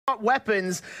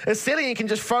weapons, s1mple can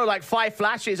just throw like 5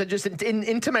 flashes and just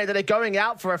intimate that they're going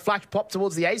out for a flash pop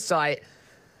towards the A site.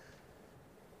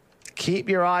 Keep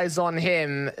your eyes on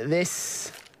him.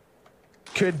 This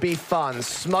could be fun.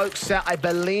 Smoke set, I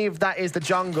believe that is the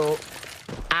jungle.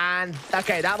 And,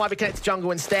 okay, that might be connected to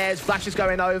jungle and stairs. Flash is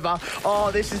going over.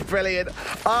 Oh, this is brilliant.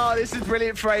 Oh, this is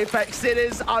brilliant for Apex.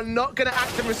 Sinners are not going to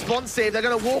act responsive. They're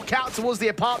going to walk out towards the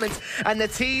apartment, and the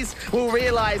T's will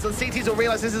realize, and CTs will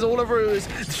realize this is all a ruse.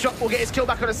 The shot will get his kill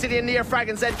back on Obsidian near frag,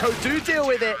 and s1mple do deal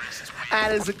with it.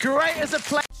 And as great as a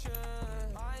play.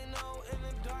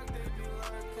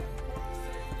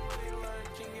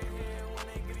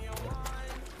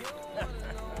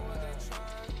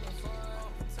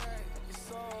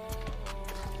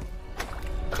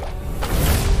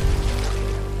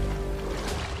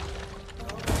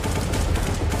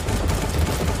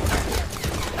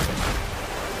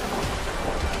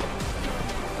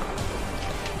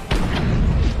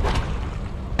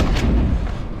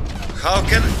 How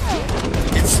can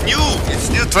it's new? It's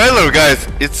new trailer, guys.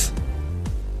 It's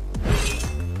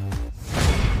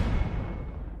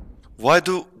why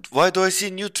do I see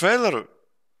new trailer?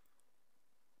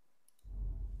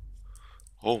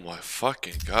 Oh my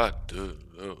fucking god, dude!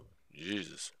 Oh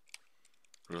Jesus!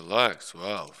 Relax,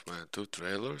 Valve, man. 2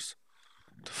 trailers?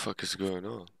 What the fuck is going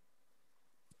on?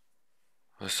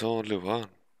 I saw only 1.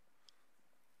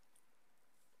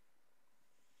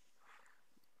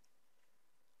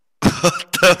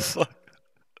 What the fuck?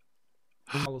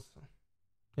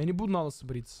 Я не буду на лысо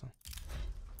бриться.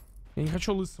 Я не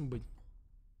хочу лысым быть.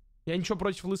 Я ничего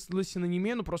против лысины не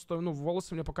имею, но просто, ну,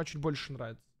 волосы мне пока чуть больше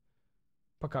нравятся.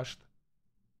 Пока что.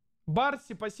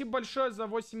 Барси, спасибо большое за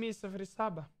 8 месяцев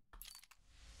ресаба.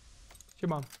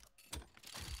 Спасибо.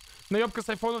 Наебка с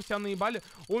айфонов тебя наебали.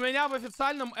 У меня в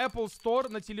официальном Apple Store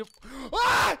на телефоне...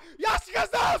 А! Я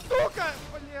сказал, сука!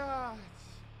 Блядь.